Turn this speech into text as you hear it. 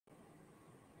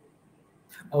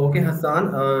Okay,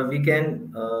 Hassan, we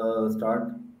can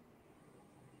start.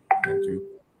 Thank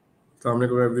you. Assalamu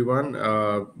alaikum, everyone.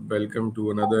 Welcome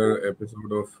to another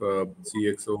episode of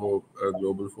CxO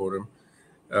Global Forum.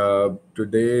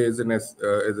 Today is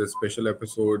a special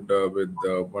episode with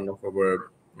one of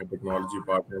our technology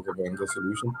partners, Avanza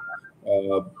Solution.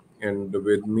 Uh, and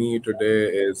with me today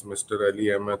is Mr.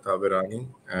 Ali Ahmed Thawerani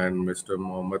and Mr.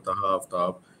 Mohammad Taha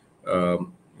Aftab,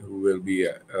 who will be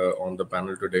on the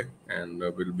panel today and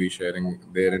will be sharing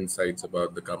their insights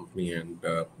about the company and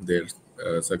their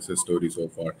success story so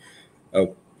far. Uh,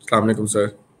 Assalamu alaikum,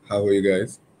 sir. How are you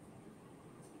guys?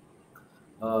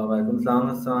 Walaikum salam,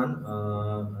 Hassan.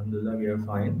 Alhamdulillah, we are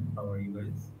fine. How are you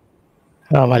guys?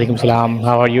 Walaikum salam.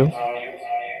 How are you?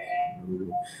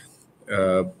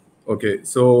 Uh, okay,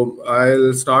 so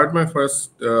I'll start my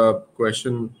first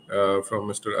question from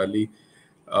Mr. Ali.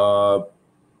 Uh,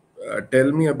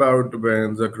 Tell me about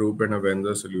Avanza Group and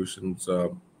Avanza Solutions.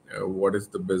 What is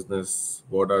the business?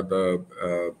 What are the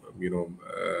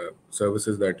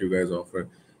services that you guys offer,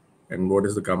 and what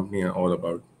is the company all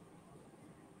about?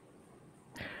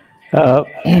 Uh,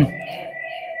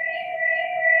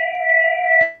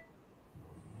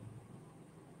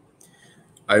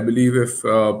 I believe if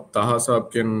Taha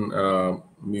Saab can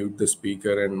mute the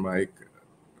speaker and mic,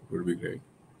 would be great.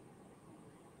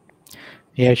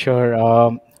 yeah,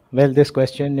 sure. Well, this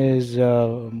question is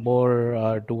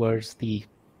more towards the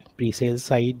pre-sales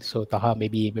side, so Taha may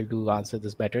be able to answer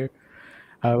this better.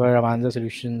 However, Avanza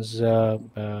Solutions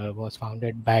was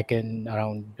founded back in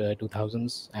around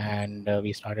 2000s, and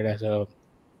we started as a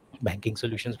banking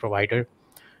solutions provider.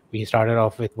 We started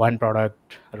off with one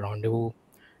product, Rendezvous,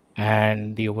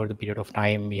 and over the period of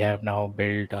time, we have now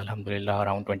built, Alhamdulillah,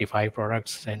 around 25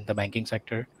 products in the banking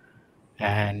sector.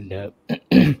 And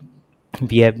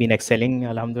we have been excelling,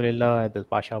 Alhamdulillah. The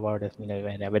Pasha Award has been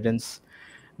an evidence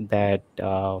that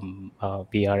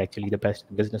we are actually the best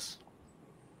in business.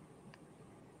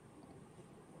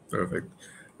 Perfect.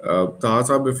 Taha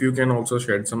Saab, if you can also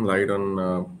shed some light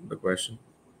on the question.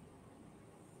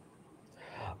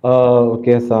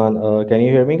 Okay, Hassan. Can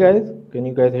you hear me, guys? Can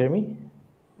you guys hear me?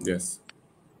 Yes.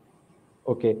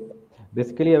 Okay.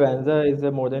 Basically, Avanza is a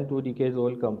more than 2 decades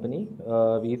old company.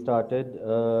 We started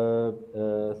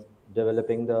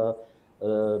developing the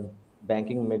uh,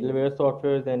 banking middleware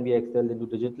software, then we excelled into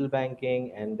digital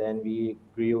banking, and then we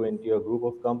grew into a group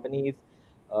of companies.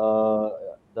 Uh,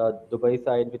 the Dubai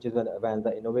side, which is an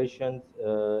Avanza Innovations,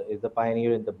 is the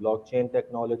pioneer in the blockchain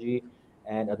technology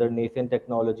and other nascent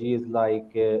technologies like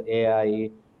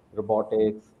AI,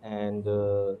 robotics, and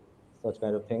such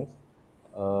kind of things.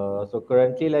 So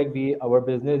currently, like our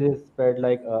business is spread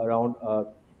like around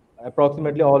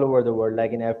approximately all over the world.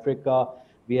 Like in Africa,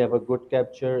 we have a good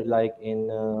capture, like in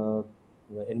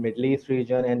Middle East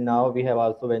region, and now we have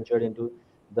also ventured into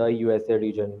the USA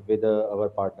region with our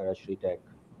partner Ashri Tech.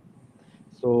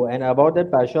 So, and about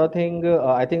that Pasha thing,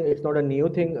 I think it's not a new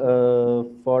thing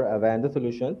for Avanza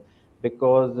Solutions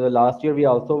because last year we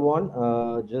also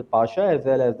won just Pasha as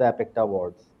well as the Apecta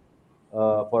Awards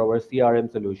for our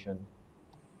CRM solution.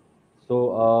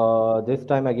 So this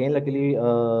time again, luckily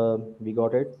we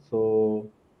got it. So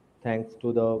thanks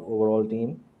to the overall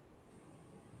team.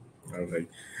 All right.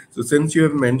 So since you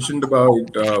have mentioned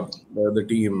about the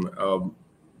team,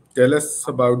 tell us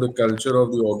about the culture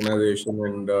of the organization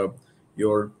and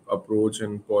your approach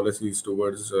and policies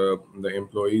towards the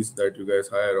employees that you guys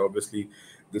hire. Obviously,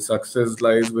 the success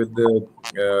lies with the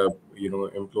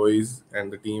employees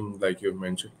and the team, like you've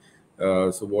mentioned.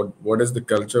 So what is the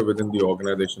culture within the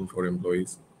organization for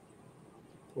employees?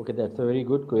 Okay, that's a very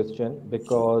good question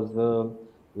because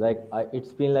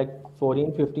it's been like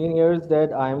 14, 15 years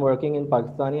that I'm working in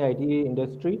Pakistani IT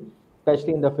industry,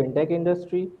 especially in the fintech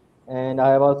industry. And I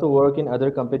have also worked in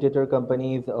other competitor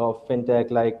companies of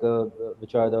fintech,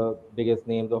 which are the biggest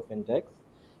names of fintechs,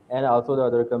 and also the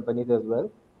other companies as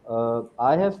well.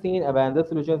 I have seen Avanza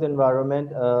Solutions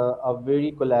environment a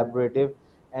very collaborative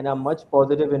and a much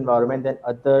positive environment than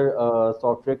other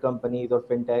software companies or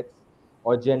fintechs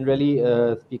or generally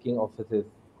speaking offices.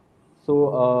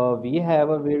 So we have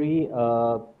a very,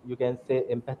 you can say,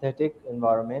 empathetic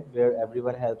environment where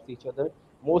everyone helps each other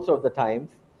most of the times,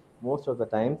 most of the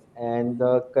times, and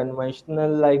the conventional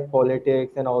like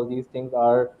politics and all these things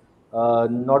are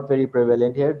not very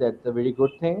prevalent here. That's a very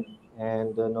good thing,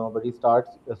 and nobody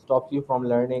stops you from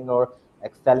learning or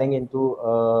excelling into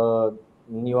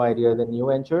new ideas and new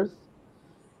ventures.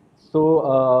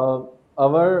 So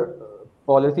our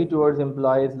policy towards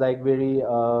employees like very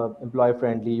employee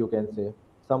friendly, you can say,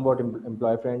 somewhat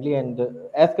employee friendly, and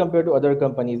as compared to other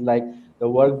companies, like the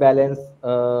work balance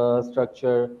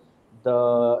structure,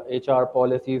 the HR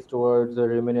policies towards the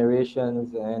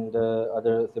remunerations and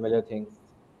other similar things.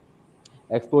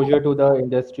 Exposure to the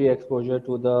industry, exposure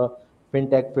to the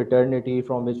fintech fraternity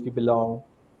from which we belong.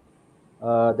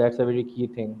 That's a very key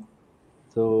thing.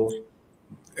 So,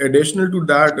 Additional to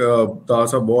that,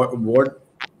 Tasa,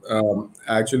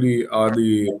 actually are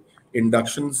the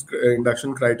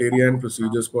induction criteria and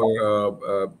procedures for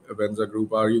Avanza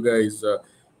Group? Are you guys do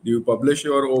you publish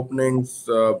your openings?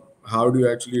 How do you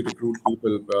actually recruit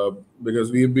people?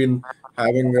 Because we've been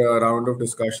having a round of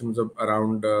discussions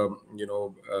around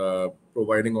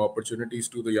providing opportunities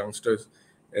to the youngsters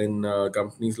in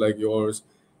companies like yours.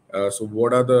 So,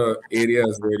 what are the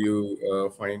areas where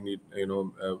you find it?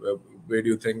 Where do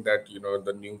you think that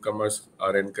the newcomers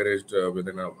are encouraged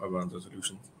within Avanza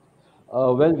Solutions?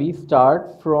 well, we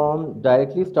start from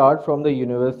directly start from the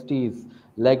universities.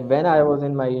 Like when I was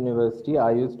in my university,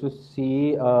 I used to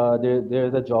see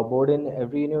there's a job board in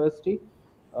every university.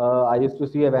 I used to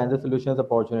see Avanza Solutions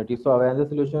opportunity. So Avanza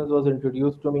Solutions was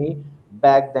introduced to me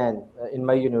back then in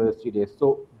my university days.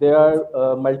 So there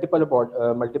are multiple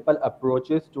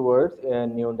approaches towards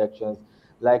new inductions.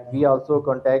 Like we also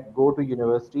contact go to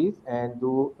universities and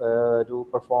do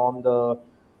perform the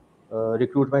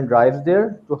recruitment drives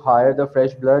there to hire the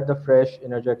fresh blood, the fresh,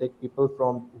 energetic people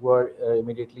from who are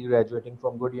immediately graduating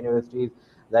from good universities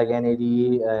like NAD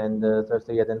and Sir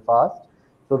Syed and FAST.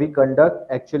 So we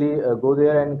conduct actually go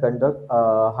there and conduct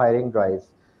hiring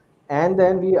drives, and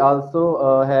then we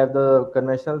also have the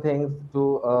conventional things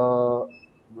to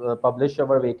publish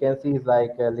our vacancies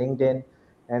like LinkedIn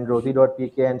and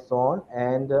Rosie.pk and so on.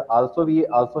 And also we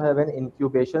also have an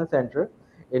incubation center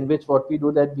in which what we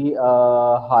do that we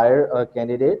hire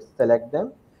candidates, select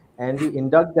them, and we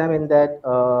induct them in that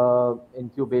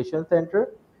incubation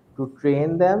center to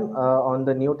train them on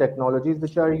the new technologies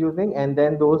which are using, and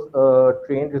then those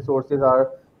trained resources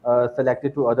are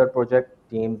selected to other project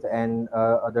teams and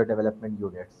other development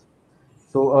units.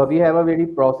 So we have a very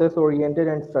process-oriented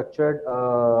and structured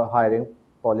hiring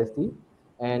policy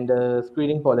and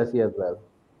screening policy as well.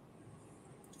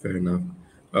 Fair enough.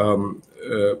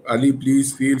 Ali,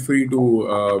 please feel free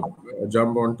to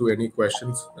jump on to any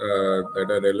questions that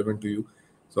are relevant to you.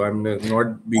 So I'm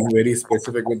not being very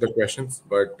specific with the questions,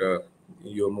 but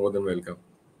you're more than welcome.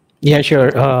 Yeah, sure.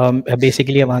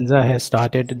 Basically, Avanza has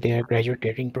started their graduate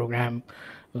training program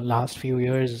last few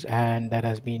years, and that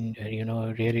has been,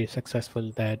 really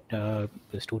successful. That the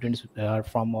students are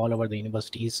from all over the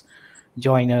universities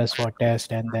join us for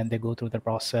test, and then they go through the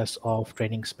process of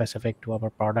training specific to our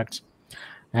products,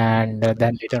 and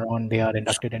then later on they are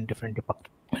inducted in different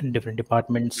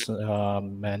departments,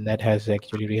 and that has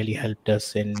actually really helped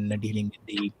us in dealing with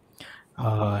the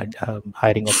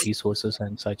hiring of resources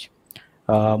and such.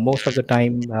 Most of the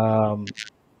time,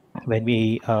 when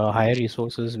we hire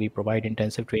resources, we provide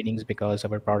intensive trainings because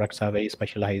our products are very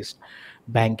specialized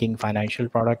banking financial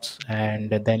products. And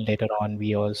then later on,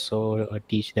 we also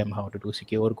teach them how to do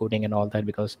secure coding and all that,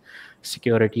 because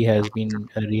security has been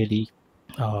a really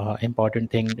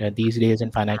important thing these days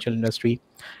in financial industry.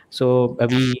 So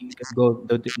we go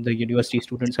the university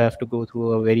students have to go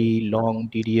through a very long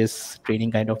tedious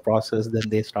training kind of process. Then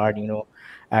they start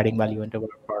adding value into our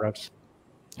products.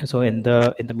 So in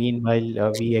the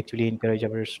meanwhile, we actually encourage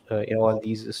all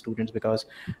these students, because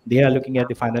they are looking at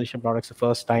the financial products the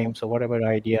first time. So whatever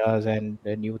ideas and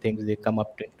new things they come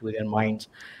up to their minds,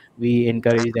 we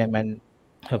encourage them, and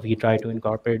we try to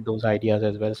incorporate those ideas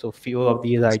as well. So few of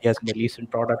these ideas in the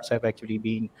recent products have actually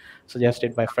been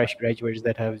suggested by fresh graduates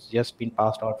that have just been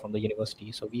passed out from the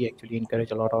university. So we actually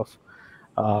encourage a lot of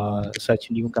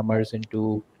such newcomers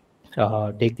into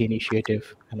take the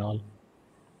initiative and all.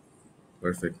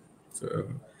 Perfect. So,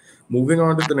 moving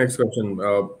on to the next question,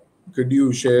 could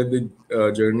you share the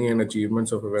journey and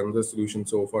achievements of Avanza Solution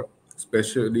so far,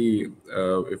 especially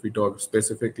if we talk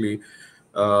specifically,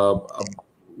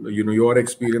 your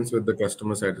experience with the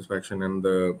customer satisfaction and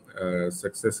the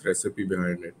success recipe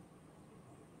behind it?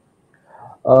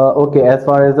 Okay, as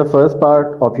far as the first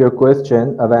part of your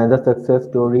question, Avanza success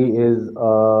story is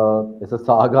a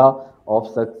saga of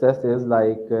successes.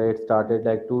 Like it started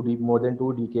like more than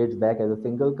 2 decades back as a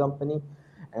single company,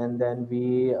 and then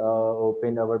we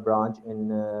opened our branch in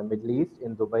Middle East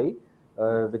in Dubai,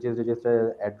 which is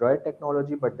registered as Android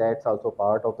technology, but that's also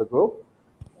part of the group.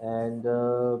 And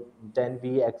then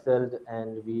we excelled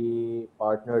and we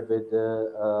partnered with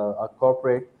a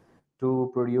corporate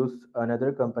to produce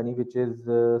another company which is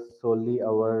solely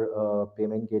our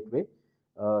payment gateway,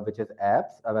 which is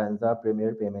apps Avanza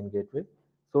Premier Payment Gateway.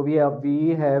 So we have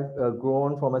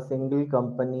grown from a single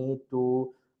company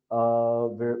to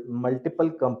multiple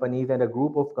companies and a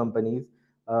group of companies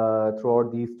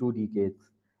throughout these 2 decades.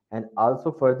 And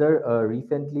also further,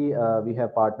 recently we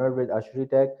have partnered with Ashri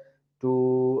Tech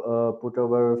to put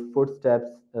our footsteps,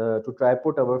 to try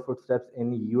put our footsteps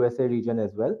in USA region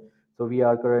as well. So we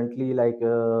are currently like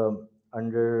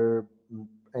under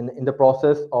in the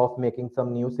process of making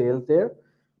some new sales there.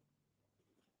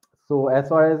 So as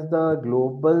far as the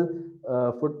global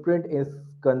footprint is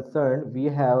concerned, we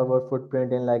have our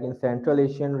footprint in like in Central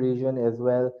Asian region as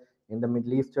well, in the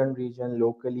Middle Eastern region,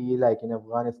 locally like in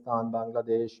Afghanistan,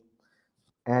 Bangladesh,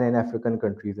 and in African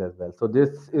countries as well. So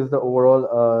this is the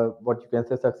overall what you can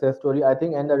say success story, I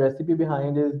think, and the recipe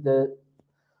behind is the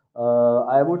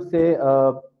I would say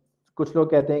कुछ लोग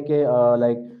कहते हैं कि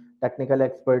like technical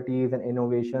expertise and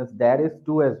innovations, that is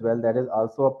too as well, that is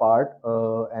also a part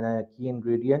and a key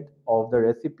ingredient of the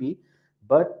recipe.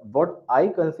 But what I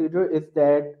consider is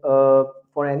that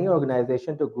for any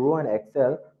organization to grow and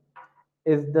excel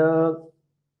is the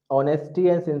honesty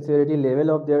and sincerity level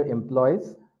of their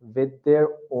employees with their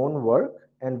own work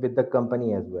and with the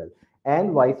company as well,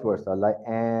 and vice versa, like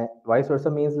and vice versa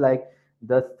means like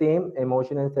the same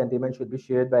emotion and sentiment should be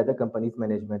shared by the company's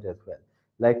management as well,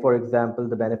 like for example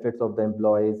the benefits of the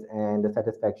employees and the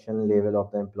satisfaction level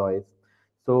of the employees.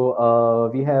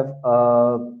 So we have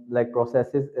like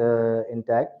processes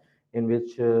intact in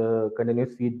which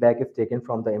continuous feedback is taken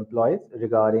from the employees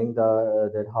regarding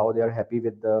the that how they are happy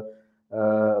with the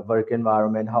work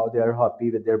environment, how they are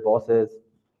happy with their bosses,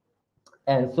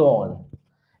 and so on.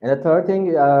 And the third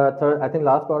thing, I think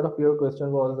last part of your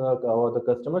question was about the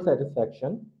customer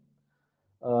satisfaction.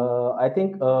 I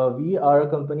think we are a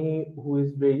company who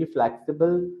is very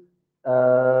flexible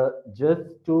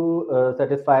just to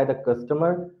satisfy the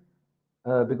customer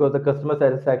because the customer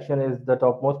satisfaction is the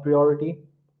topmost priority.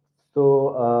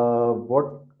 So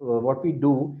what we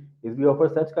do is we offer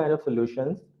such kind of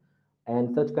solutions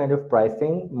and such kind of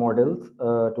pricing models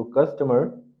to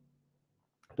customer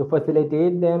to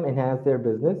facilitate them enhance their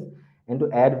business and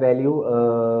to add value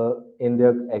in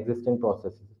their existing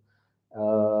processes.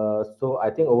 So I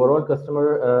think overall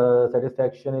customer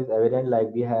satisfaction is evident, like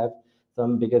we have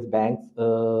some biggest banks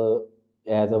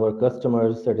as our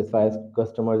customers, satisfied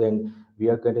customers, and we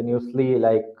are continuously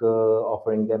like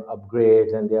offering them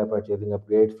upgrades and they are purchasing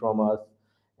upgrades from us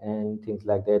and things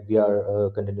like that. We are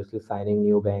continuously signing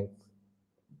new banks.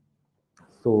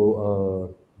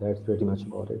 So that's pretty much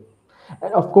about it.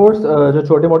 And of course जो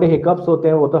छोटे मोटे hiccups होते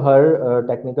हैं वो तो हर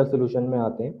technical solution में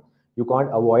आते हैं. You can't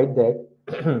avoid that.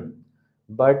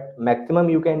 But maximum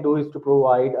you can do is to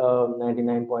provide a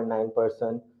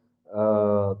 99.9%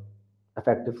 uh,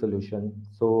 effective solution.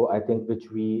 So I think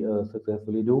which we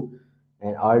successfully do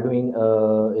and are doing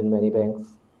in many banks.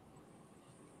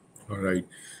 All right.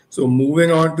 So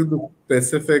moving on to the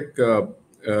specific,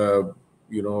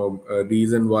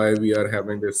 reason why we are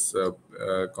having this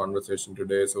conversation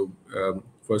today. So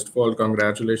first of all,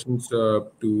 congratulations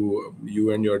to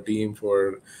you and your team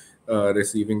for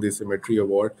receiving the Symmetry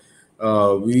Award.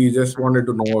 We just wanted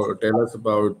to know, tell us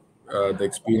about the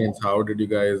experience. How did you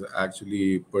guys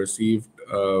actually perceive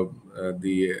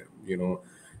the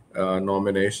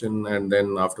nomination, and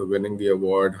then after winning the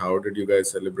award, how did you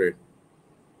guys celebrate?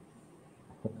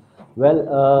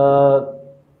 Well,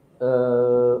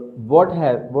 what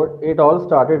it all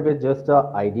started with just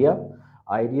a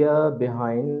idea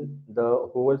behind the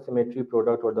whole Symmetry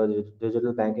product or the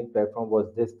digital banking platform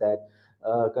was this, that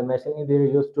conventionally there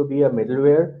used to be a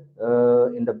middleware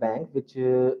in the bank which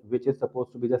is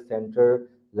supposed to be the center,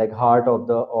 like heart of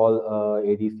the all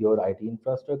ADC or IT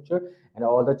infrastructure, and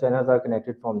all the channels are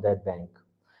connected from that bank.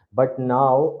 But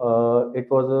now it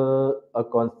was a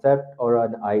concept or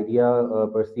an idea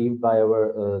perceived by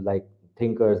our like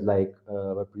thinkers, like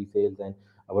our pre-sales and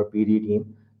our PD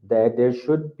team, that there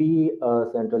should be a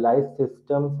centralized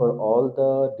system for all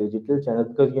the digital channels,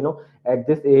 because at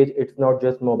this age it's not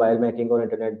just mobile banking or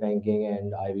internet banking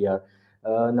and IVR.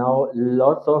 Now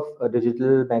lots of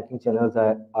digital banking channels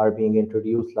are being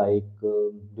introduced, like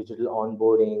digital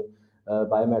onboarding,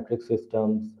 biometric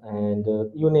systems, and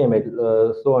you name it,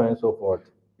 so on and so forth.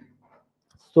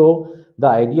 So the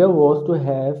idea was to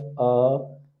have a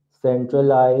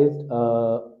centralized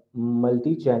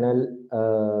multi-channel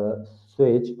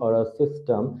switch or a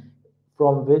system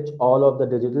from which all of the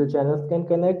digital channels can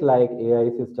connect, like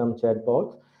AI system,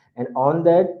 chatbots. And on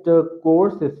that core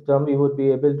system, we would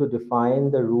be able to define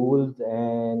the rules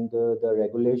and the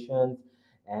regulations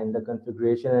and the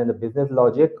configuration and the business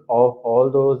logic of all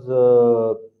those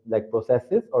like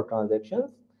processes or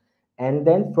transactions. And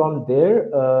then from there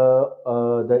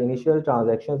the initial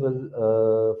transactions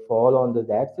will fall on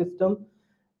that system,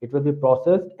 it will be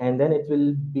processed, and then it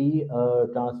will be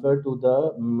transferred to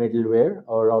the middleware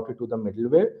or routed to the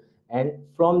middleware. And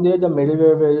from there, the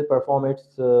middleware will perform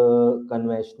its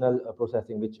conventional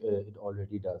processing, which it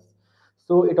already does.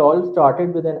 So it all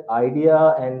started with an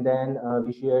idea, and then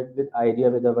we shared with idea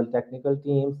with our technical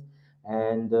teams,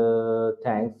 and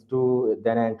thanks to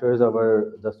then enters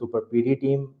our the super PD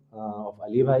team of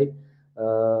Ali Bhai,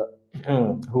 uh,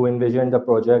 who envisioned the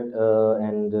project,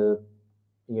 and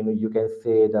you can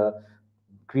say the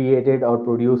created or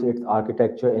produce its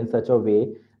architecture in such a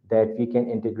way that we can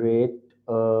integrate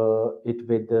it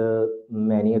with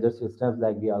many other systems.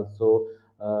 Like we also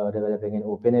developing an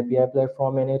open API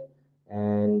platform in it,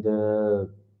 and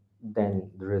then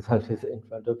the result is in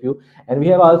front of you. And we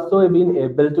have also been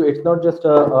able to, it's not just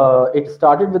it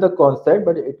started with a concept,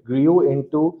 but it grew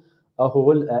into a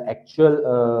whole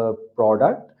actual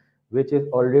product, which is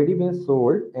already been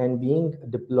sold and being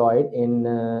deployed in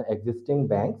existing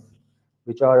banks,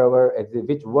 which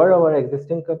were our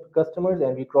existing customers,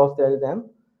 and we cross sell them,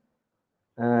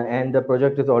 and the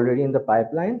project is already in the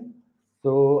pipeline.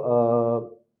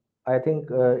 So I think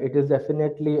it is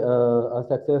definitely a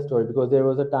success story, because there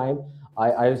was a time,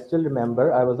 I still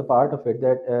remember, I was a part of it,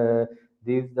 that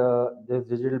this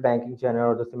digital banking channel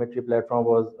or the Symmetry platform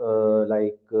was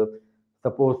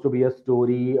supposed to be a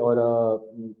story or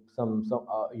some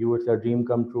you would say a dream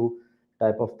come true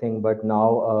type of thing. But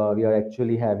now we are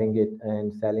actually having it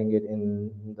and selling it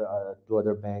in the to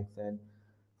other banks, and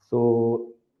so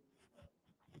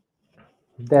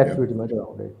that's Yeah. pretty much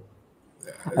around it.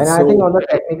 And I think So on the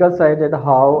technical side, that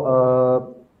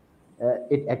how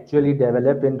it actually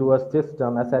developed into a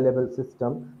system, a sellable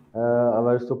system.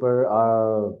 Our super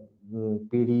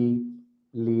PD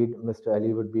lead, Mr.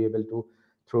 Ali, would be able to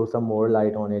throw some more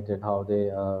light on it and how they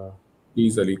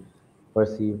easily.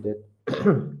 perceived it.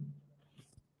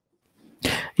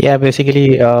 Yeah,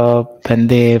 basically, when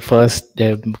they first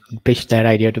pitched that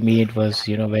idea to me, it was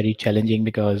very challenging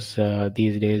because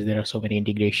these days there are so many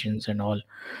integrations and all.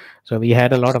 So we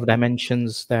had a lot of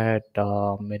dimensions that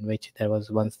in which there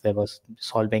was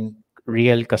solving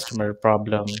real customer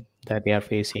problem that they are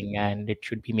facing, and it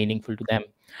should be meaningful to them.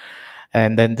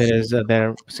 And then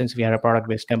there since we are a product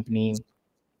based company,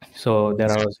 so there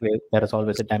is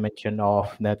always a dimension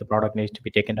of that the product needs to be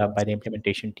taken up by the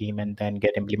implementation team and then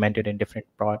get implemented in different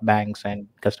banks and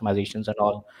customizations and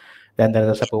all. Then there's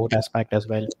a support aspect as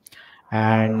well,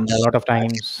 and a lot of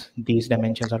times these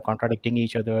dimensions are contradicting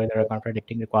each other. There are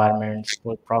contradicting requirements,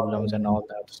 support problems, and all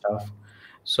that stuff.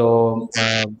 So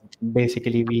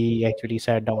basically, we actually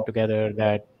sat down together.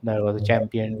 That there was a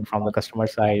champion from the customer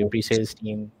side, a pre-sales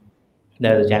team.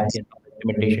 There's a champion from the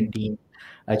implementation team,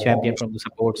 a champion from the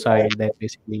support side. Then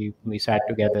basically we sat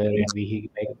together and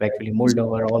we actually mulled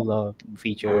over all the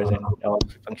features and all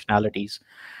the functionalities,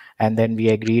 and then we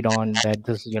agreed on that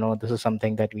this is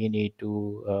something that we need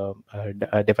to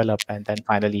develop, and then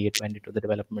finally it went into the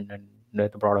development and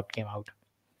the product came out.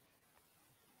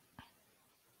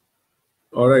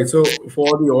 All right. So, for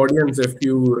the audience, if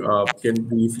you can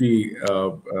briefly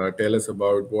tell us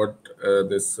about what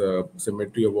this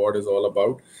Symmetry Award is all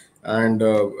about. And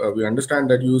we understand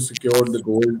that you secured the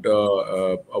Gold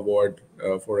Award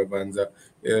for Avanza.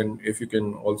 And if you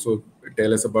can also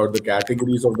tell us about the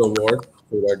categories of the award,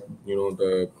 so that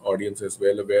the audience is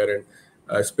well aware,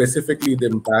 and specifically the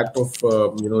impact of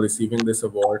receiving this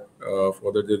award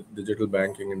for the digital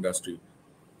banking industry.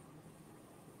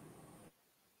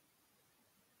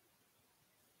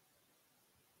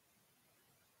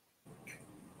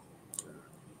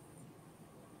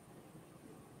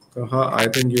 Taha, I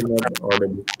think you're not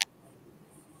audible.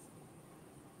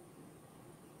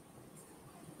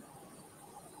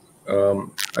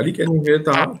 Ali, can you hear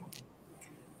Taha?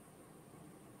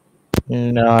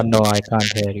 No, no, I can't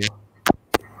hear you.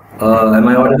 Am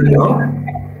I audible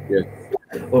now? Yes.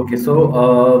 Okay,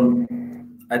 so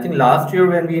I think last year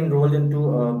when we enrolled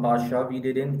into Pasha, we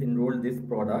didn't enroll this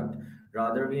product.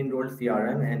 Rather, we enrolled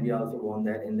CRM, and we also won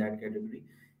that in that category.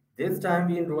 This time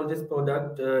we enrolled this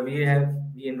product.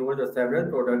 We enrolled several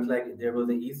products, like there was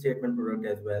a e-statement product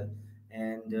as well,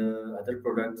 and other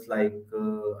products like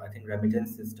I think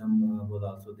remittance system was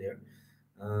also there.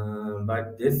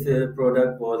 But this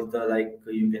product was the, like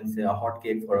you can say, a hot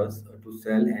cake for us to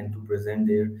sell and to present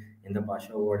there in the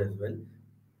Pasha Award as well.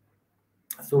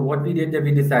 So what we did, that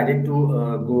we decided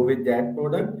to go with that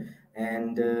product,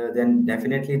 and then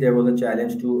definitely there was a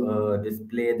challenge to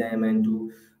display them and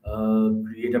to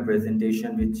create a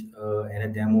presentation which and a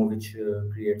demo which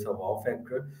creates a wow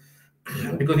factor.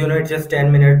 Because it's just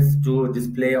 10 minutes to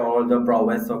display all the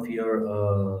prowess of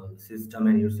your system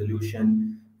and your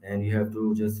solution, and you have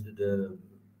to just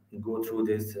go through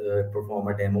this perform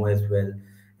a demo as well.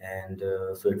 And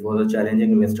so it was a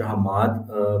challenging. Mr. Hamad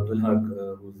Abdul Haq,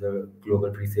 who's the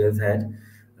global pre-sales head,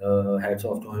 hats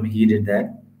off to him. He did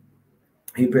that.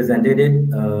 He presented it,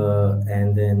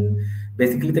 and then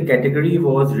basically the category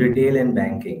was retail and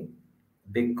banking,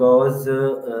 because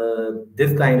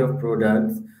this kind of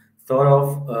products sort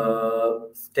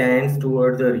of stands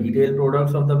towards the retail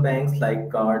products of the banks, like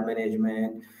card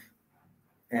management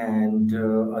and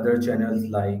other channels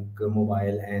like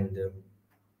mobile and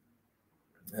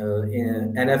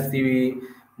NFC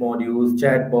modules,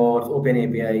 chatbots, Open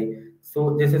API.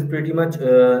 So this is pretty much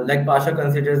like Pasha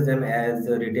considers them as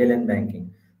retail and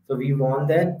banking. So we won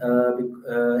that,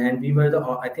 and we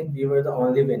were I think we were the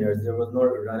only winners. There was no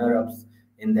runner-ups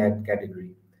in that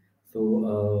category.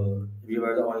 So we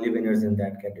were the only winners in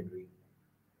that category.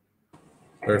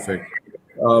 Perfect.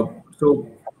 Uh, so,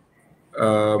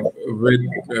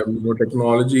 with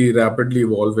technology rapidly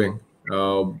evolving,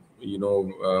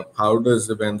 how does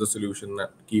the vendor solution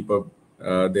keep up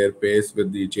their pace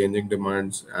with the changing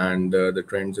demands and the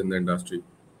trends in the industry?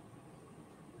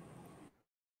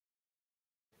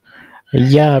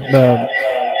 Yeah,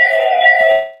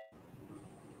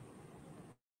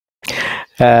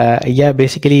 yeah.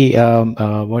 Basically,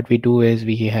 what we do is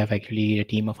we have actually a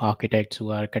team of architects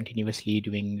who are continuously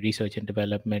doing research and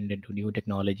development into new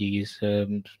technologies.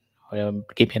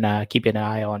 Keep an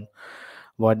eye on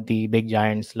what the big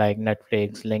giants like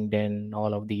Netflix, LinkedIn,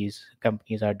 all of these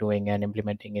companies are doing and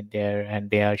implementing it there,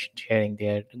 and they are sharing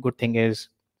their. Good thing is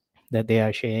that they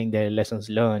are sharing their lessons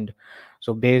learned.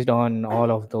 So based on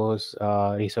all of those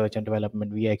research and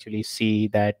development, we actually see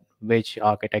that which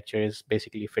architecture is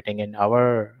basically fitting in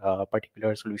our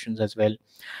particular solutions as well,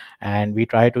 and we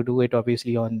try to do it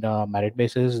obviously on the merit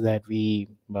basis, that we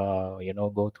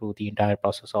go through the entire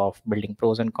process of building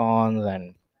pros and cons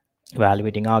and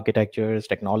evaluating architectures,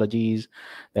 technologies.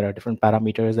 There are different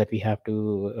parameters that we have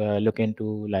to look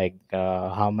into, like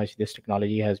how much this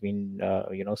technology has been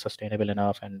sustainable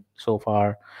enough and so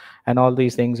far, and all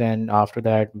these things. And after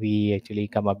that, we actually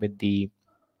come up with the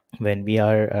when we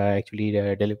are actually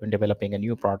developing a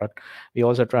new product, we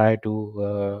also try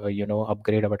to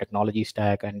upgrade our technology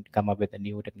stack and come up with a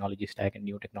new technology stack and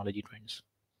new technology trends.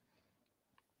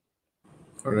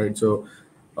 All right. So,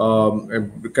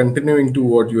 and continuing to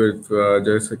what you have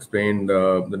just explained,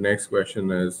 the next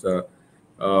question is, uh,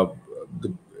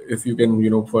 the, if you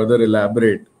can, further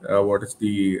elaborate what is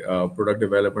the product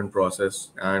development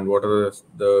process and what are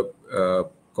the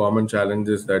common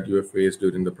challenges that you have faced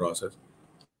during the process.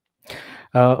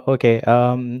 Okay.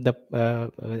 The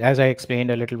As I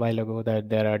explained a little while ago, that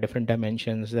there are different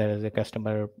dimensions. There is a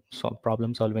customer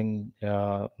problem solving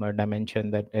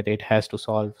dimension, that it has to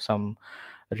solve some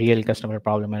real customer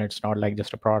problem, and it's not like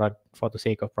just a product for the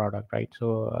sake of product, right?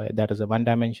 So that is a one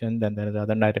dimension. Then there is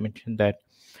other dimension, that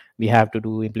we have to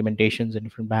do implementations in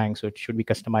different banks, so it should be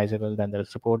customizable. Then there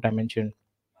is support dimension,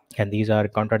 and these are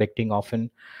contradicting often.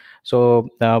 So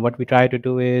what we try to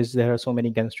do is, there are so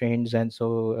many constraints and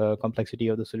so complexity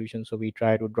of the solution, so we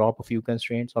try to drop a few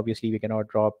constraints. Obviously we cannot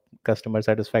drop customer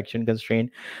satisfaction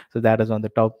constraint, so that is on the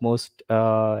topmost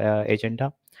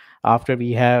agenda. After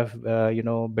we have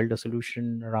build a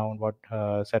solution around what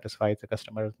satisfies the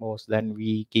customers most, then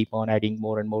we keep on adding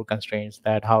more and more constraints,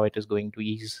 that how it is going to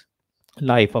ease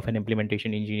life of an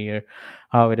implementation engineer,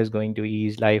 how it is going to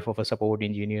ease life of a support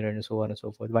engineer, and so on and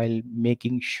so forth, while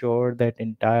making sure that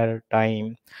entire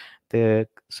time the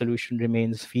solution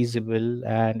remains feasible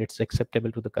and it's acceptable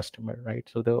to the customer, right?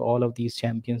 So all of these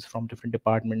champions from different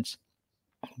departments,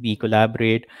 we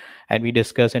collaborate and we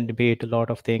discuss and debate a lot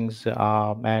of things,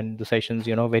 and the sessions,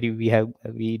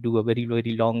 we do a very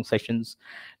long sessions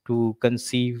to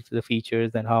conceive the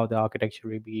features and how the architecture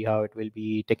will be, how it will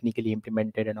be technically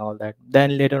implemented and all that.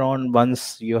 Then later on,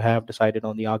 once you have decided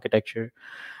on the architecture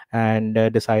and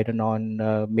decided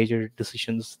on major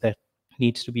decisions that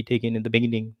needs to be taken in the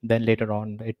beginning, then later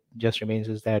on it just remains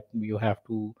is that you have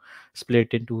to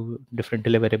split into different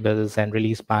deliverables and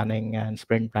release planning and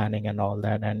sprint planning and all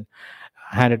that, and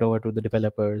hand it over to the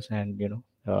developers, and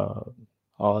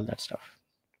all that stuff.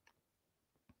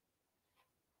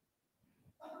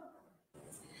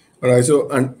 All right. So,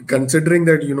 and considering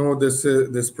that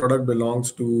this product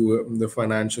belongs to the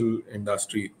financial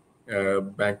industry,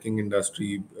 banking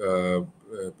industry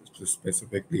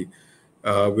specifically,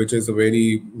 which is a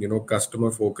very customer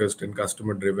focused and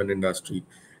customer driven industry.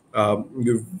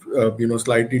 You've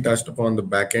slightly touched upon the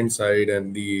back end side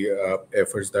and the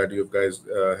efforts that you guys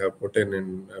have put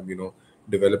in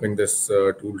developing this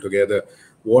tool together.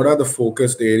 What are the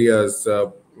focused areas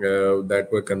that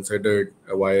were considered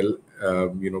while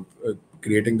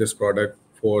creating this product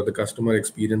for the customer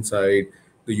experience side,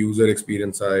 the user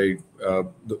experience side,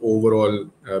 the overall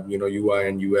UI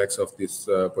and UX of this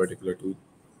particular tool?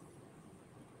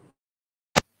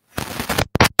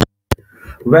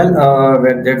 Well,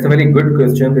 that's a very good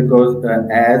question because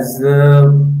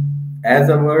as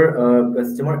our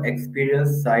customer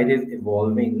experience side is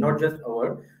evolving, not just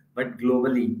our but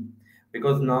globally,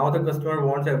 because now the customer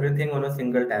wants everything on a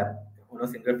single tap, on a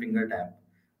single finger tap.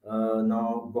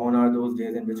 Now gone are those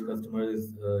days in which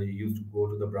customers used to go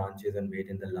to the branches and wait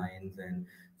in the lines and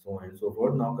so on and so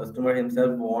forth. Now customer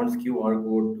himself wants QR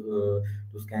code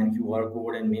to scan QR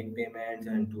code and make payments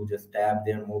and to just tap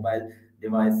their mobile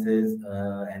devices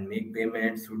and make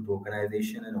payments through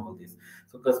tokenization and all this.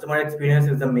 So customer experience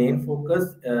is the main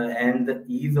focus and the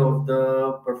ease of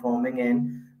the performing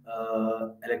and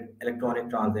electronic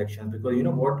transactions, because you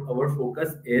know what our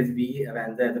focus is, we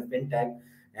Avanza as a fintech,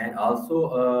 and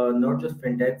also not just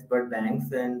fintechs but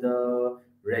banks and the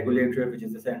regulator, which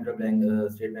is the central bank,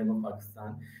 State Bank of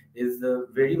Pakistan, is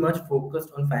very much focused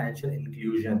on financial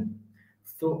inclusion.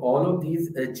 So all of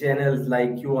these channels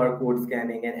like QR code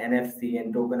scanning and NFC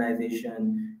and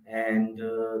tokenization and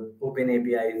open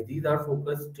APIs, these are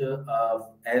focused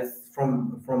as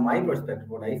from my perspective,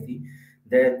 what I see,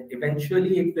 that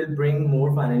eventually it will bring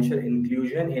more financial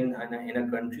inclusion in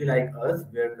a country like us,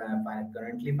 where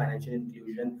currently financial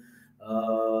inclusion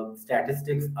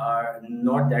statistics are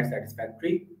not that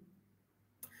satisfactory.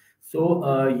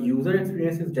 So, user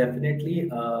experience is definitely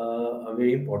a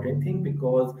very important thing,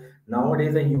 because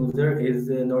nowadays a user is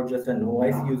not just a no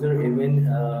ice user.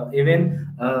 Even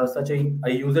such a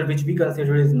user which we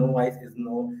consider is no ice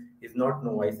is not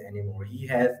no ice anymore. He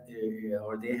has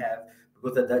or they have,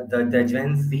 because the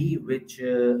Gen Z, which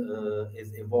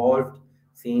is evolved,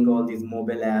 seeing all these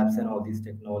mobile apps and all these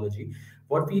technology.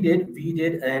 What we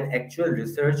did an actual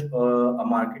research, a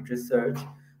market research,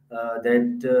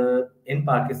 that in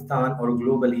Pakistan or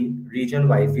globally, region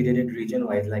wise, we did it region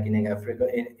wise, like in Africa,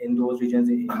 in those regions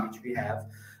in which we have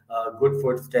good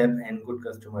footstep and good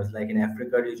customers, like in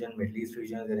Africa region, Middle East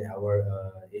region, and our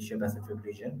Asia Pacific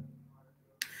region,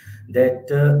 that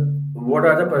what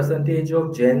are the percentage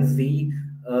of Gen Z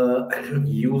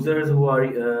users who are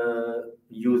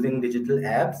using digital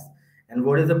apps, and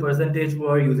what is the percentage who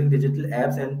are using digital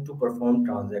apps and to perform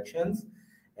transactions,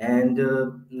 and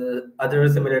other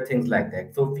similar things like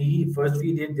that. So we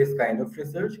did this kind of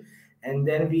research, and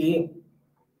then we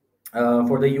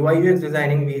for the UI UX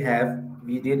designing,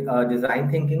 we did a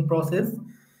design thinking process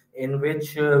in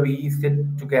which we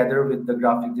sit together with the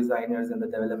graphic designers and the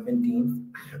development teams,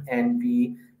 and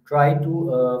we try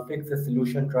to fix a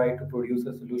solution, try to produce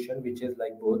a solution which is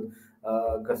like both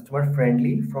customer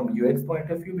friendly from UX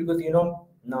point of view, because you know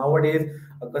nowadays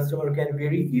a customer can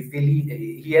very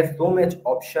easily, he has so much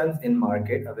options in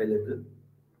market available,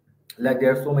 like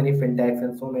there are so many fintechs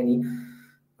and so many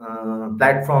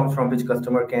platforms from which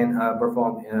customer can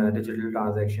perform digital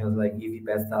transactions like easy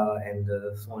pesa and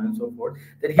so on and so forth,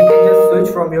 that he can just switch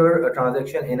from your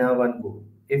transaction in a one go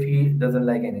if he doesn't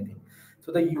like anything.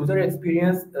 So the user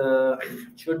experience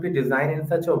should be designed in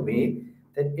such a way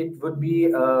that it would be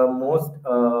most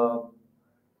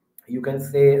you can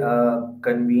say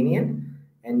convenient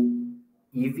and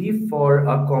easy for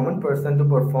a common person to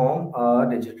perform a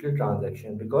digital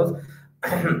transaction, because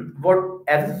what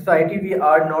as a society we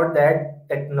are not that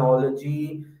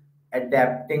technology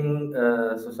adapting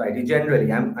society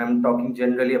generally. I'm talking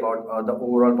generally about the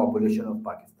overall population of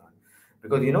Pakistan,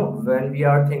 because you know when we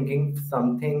are thinking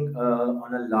something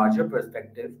on a larger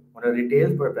perspective, on a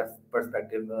retail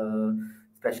perspective,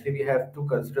 especially we have to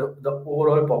consider the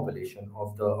overall population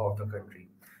of the country.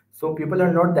 So people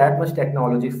are not that much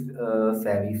technology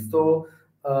savvy. So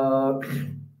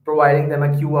providing them a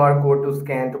QR code to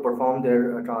scan to perform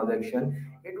their transaction,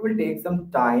 it will take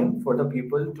some time for the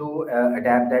people to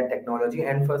adapt that technology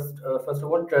and first of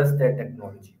all trust that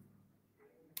technology.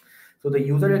 So the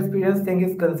user experience thing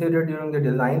is considered during the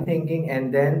design thinking,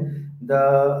 and then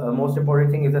the most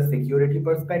important thing is the security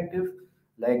perspective.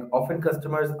 Like often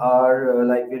customers are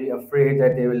like very afraid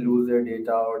that they will lose their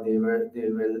data, or they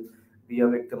will be a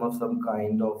victim of some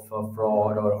kind of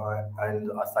fraud or and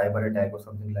a cyber attack or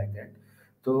something like that.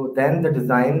 So then the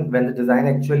design, when the design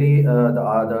actually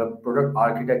the product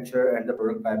architecture and the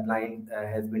product pipeline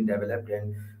has been developed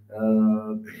and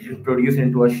produced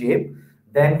into a shape,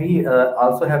 then we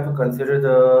also have to consider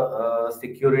the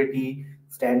security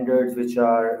standards which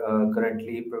are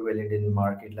currently prevalent in the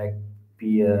market, like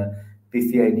P, uh,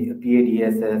 PCID,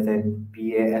 PADSS, and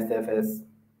PASFS,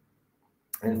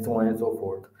 and so on and so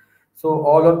forth. So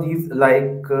all of these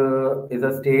like is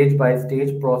a stage by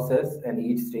stage process, and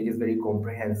each stage is very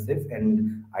comprehensive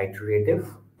and iterative.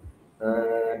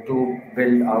 to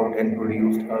build out and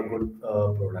produce a good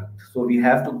product. So we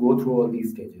have to go through all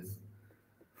these stages.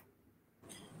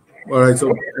 All right.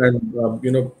 So,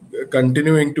 and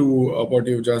continuing to what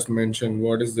you just mentioned,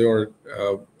 what is your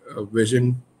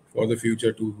vision for the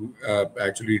future to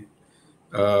actually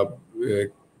uh, uh,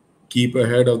 keep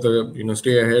ahead of the,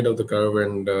 stay ahead of the curve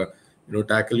and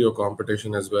tackle your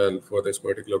competition as well for this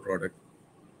particular product?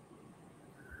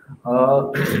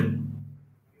 Uh,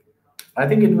 I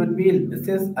think it would be,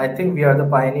 since I think we are the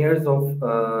pioneers of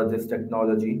this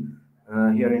technology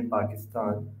here in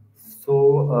Pakistan.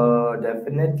 So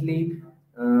definitely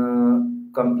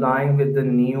complying with the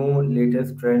new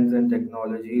latest trends and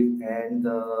technologies and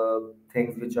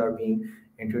things which are being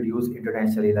introduced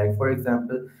internationally. Like for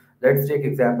example, let's take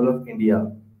example of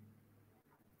India.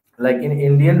 Like in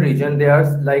Indian region, they are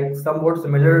like somewhat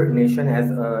similar nation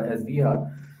as we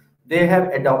are. They have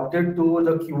adopted to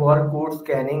the QR code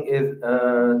scanning is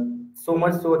so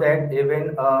much so that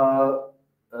even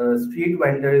a street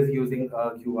vendor is using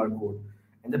a QR code,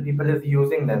 and the people is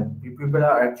using them. People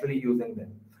are actually using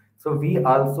them. So we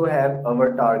also have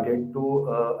our target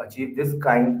to achieve this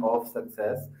kind of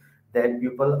success, that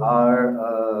people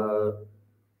are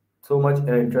so much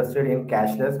interested in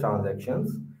cashless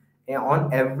transactions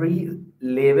on every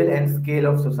level and scale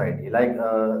of society. Like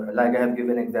I have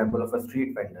given example of a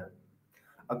street vendor,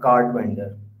 a cart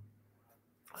vendor.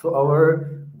 So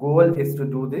our goal is to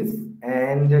do this,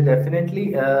 and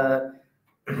definitely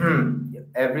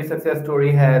every success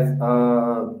story has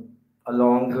a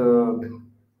long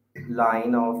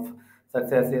line of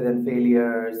successes and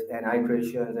failures and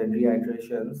iterations and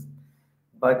reiterations.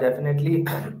 But definitely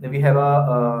we have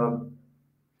a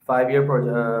 5-year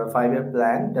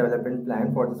plan, development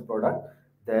plan for this product,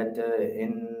 that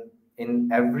in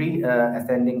every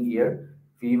ascending year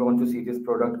we want to see this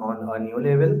product on a new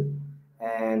level.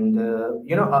 And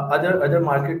other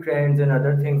market trends and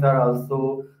other things are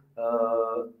also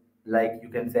like you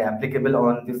can say applicable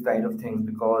on this kind of things,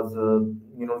 because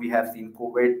we have seen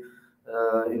COVID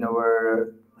in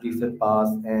our recent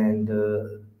past, and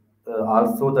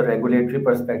also the regulatory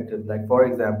perspective. Like for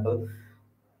example,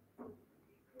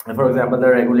 the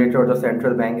regulator or the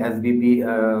central bank SBP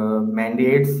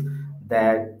mandates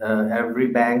that every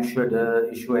bank should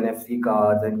issue NFC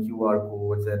cards and QR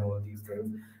codes and all these things.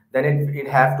 Then it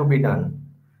has to be done.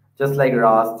 Just like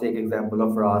RAS, take example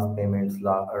of RAS payments,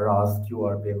 RAS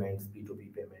QR payments,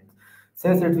 P2P payments.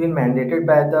 Since it's been mandated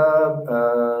by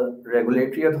the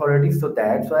regulatory authorities, so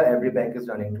that's why every bank is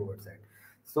running towards it.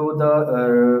 So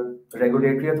the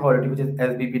regulatory authority, which is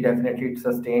SBP, definitely it's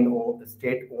a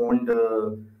state-owned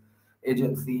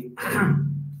agency.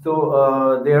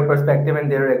 So their perspective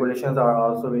and their regulations are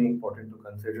also very important to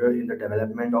consider in the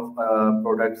development of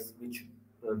products which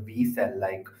we sell,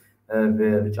 like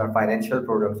which are financial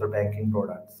products or banking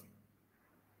products.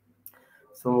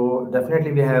 So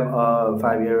definitely we have a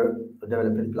 5-year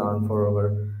development plan for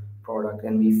our product,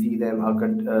 and we see them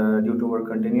due to our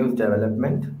continuous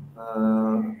development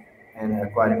and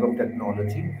acquiring of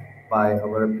technology by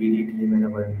our PD team and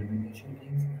our implementation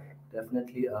teams.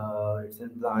 Definitely, it's in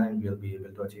plan, and we'll be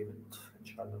able to achieve it,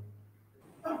 inshallah.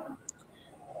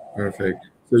 Perfect.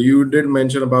 So you did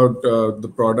mention about the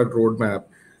product roadmap.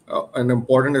 An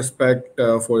important aspect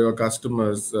for your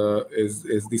customers is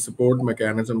the support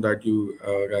mechanism that you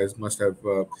guys must have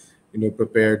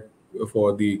prepared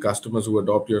for the customers who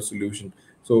adopt your solution.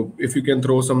 So if you can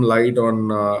throw some light on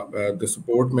the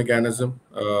support mechanism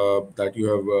that you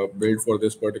have built for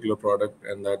this particular product,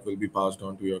 and that will be passed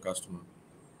on to your customer.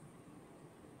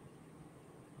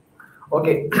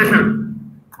 Okay.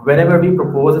 Whenever we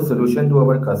propose a solution to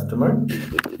our customer,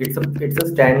 it's a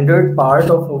standard part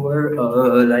of our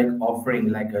like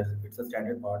offering, it's a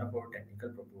standard part of our technical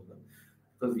proposal,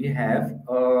 because we have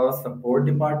a support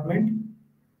department,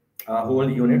 a whole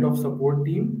unit of support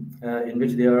team, in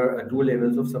which there are two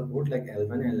levels of support, like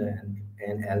L1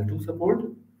 and L2 support.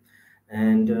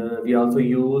 And we also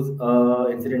use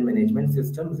incident management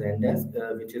system Zendesk,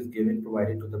 which is given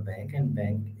provided to the bank, and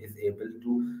bank is able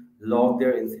to log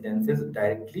their incidences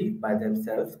directly by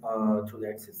themselves through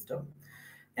that system.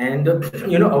 And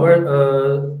our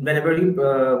whenever we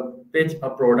pitch a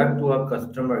product to a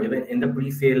customer, even in the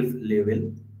pre-sales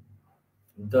level,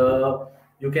 the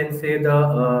you can say the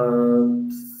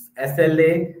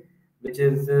SLA, which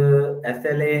is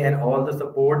SLA, and all the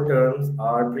support terms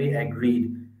are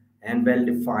pre-agreed and well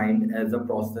defined as a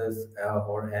process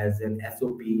or as an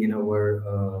SOP in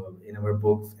our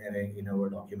books and in our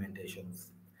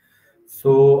documentations.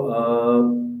 So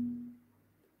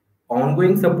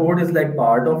ongoing support is like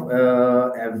part of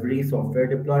every software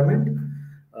deployment.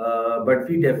 But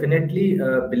we definitely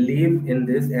believe in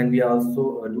this, and we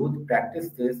also do practice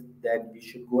this, that we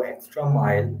should go extra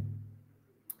mile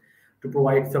to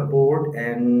provide support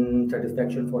and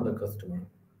satisfaction for the customer.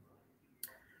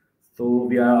 So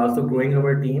we are also growing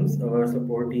our teams, our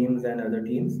support teams and other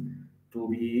teams, to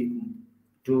be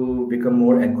to become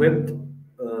more equipped,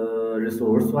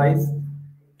 resource wise,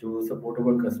 to support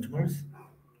our customers.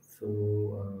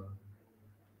 So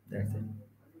that's it.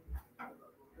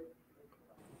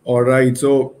 All right.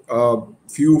 So,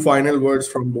 few final words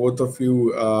from both of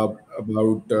you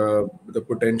about the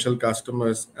potential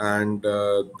customers and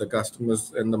the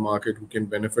customers in the market who can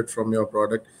benefit from your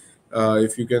product.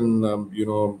 If you can,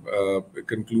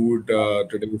 conclude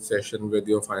today's session with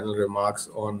your final remarks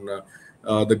on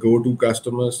the go-to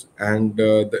customers and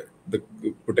the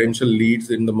potential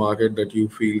leads in the market that you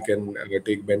feel can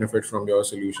take benefit from your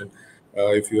solution.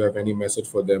 If you have any message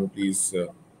for them, please.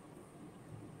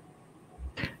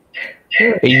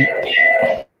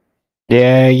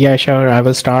 Yeah, sure. I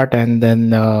will start, and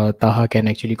then Taha can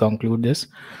actually conclude this.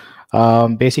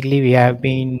 Basically, we have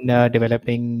been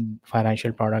developing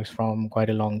financial products from quite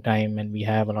a long time, and we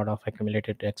have a lot of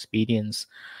accumulated experience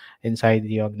inside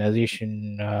the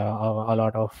organization. A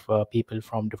lot of people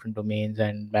from different domains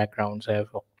and backgrounds have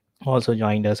also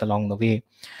joined us along the way.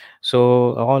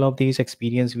 So all of these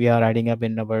experience we are adding up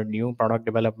in our new product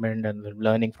development and we're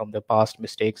learning from the past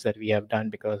mistakes that we have done,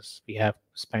 because we have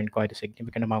spent quite a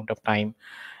significant amount of time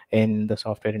in the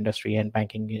software industry and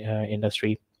banking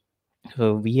industry.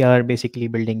 So we are basically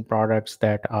building products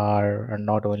that are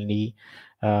not only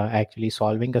actually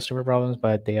solving customer problems,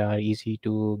 but they are easy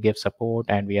to give support,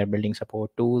 and we are building support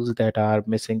tools that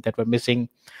were missing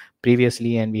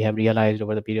previously, and we have realized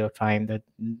over the period of time that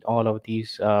all of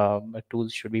these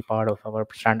tools should be part of our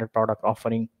standard product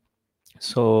offering.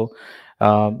 So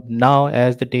now,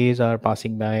 as the days are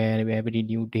passing by, and every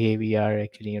new day we are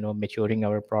actually maturing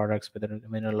our products with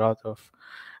a lot of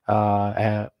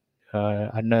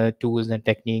another tools and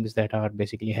techniques that are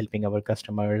basically helping our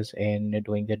customers in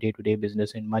doing their day-to-day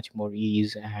business in much more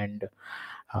ease, and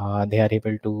they are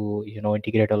able to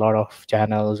integrate a lot of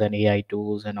channels and AI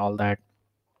tools and all that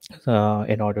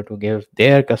in order to give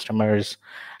their customers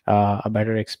a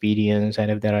better experience.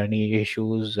 And if there are any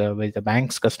issues with the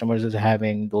bank's customers is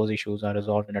having, those issues are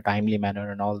resolved in a timely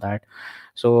manner and all that.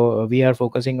 So we are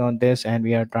focusing on this, and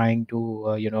we are trying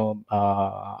to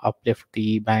uplift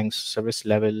the bank's service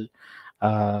level,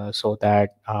 so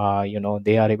that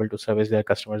they are able to service their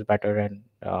customers better, and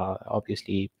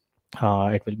obviously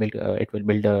it will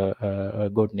build a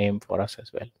good name for us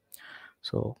as well.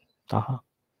 So Taha.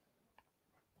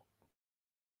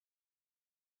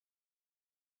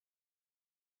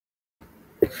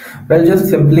 Well, just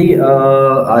simply,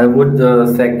 I would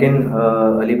second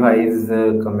Ali Bhai's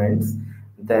comments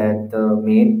that the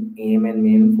main aim and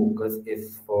main focus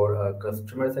is for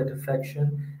customer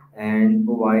satisfaction and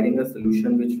providing a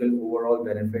solution which will overall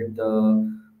benefit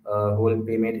the whole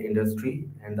payment industry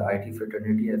and the IT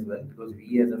fraternity as well. Because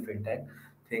we as a fintech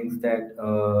thinks that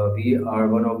we are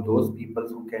one of those people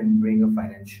who can bring a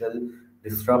financial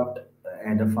disrupt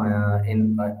and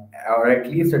or at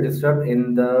least a disrupt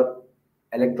in the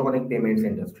electronic payments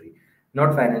industry,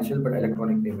 not financial but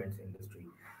electronic payments industry.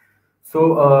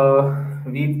 So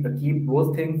we keep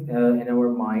both things in our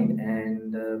mind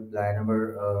and plan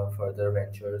our further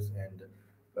ventures and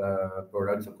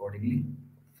products accordingly.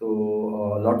 So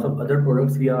lots of other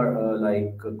products we are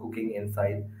cooking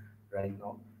inside right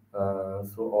now.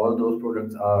 So all those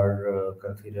products are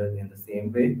considered in the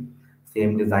same way,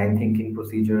 same design thinking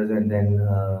procedures, and then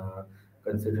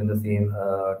considering the same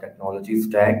technology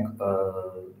stack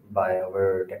by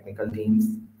our technical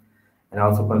teams, and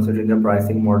also considering the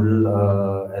pricing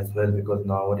model as well, because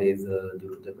nowadays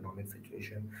due to the economic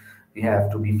situation we have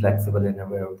to be flexible in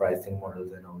our pricing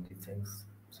models and all these things.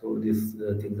 So these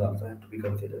things also have to be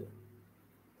considered.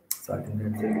 So I think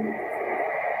that's it.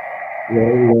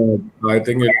 Well, I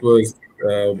think it was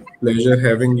pleasure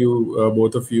having you,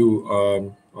 both of you,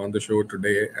 on the show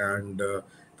today, and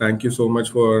thank you so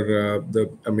much for the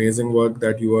amazing work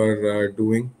that you are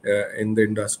doing in the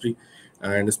industry.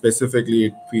 And specifically,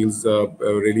 it feels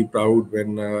really proud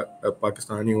when a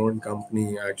Pakistani-owned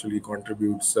company actually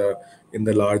contributes in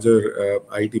the larger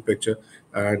IT picture.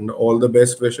 And all the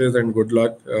best wishes and good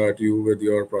luck to you with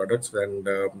your products and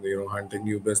hunting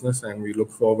new business. And we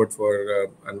look forward for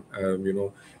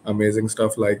amazing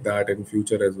stuff like that in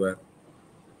future as well.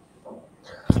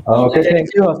 Okay, thank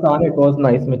you, Hassaan. It was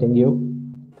nice meeting you.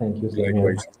 Thank you, same here.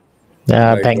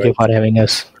 Likewise, Thank you likewise. for having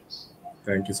us.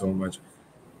 Thank you so much.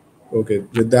 Okay,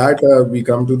 with that, we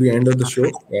come to the end of the show.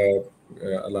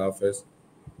 Allah Hafiz.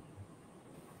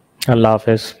 Allah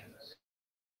Hafiz.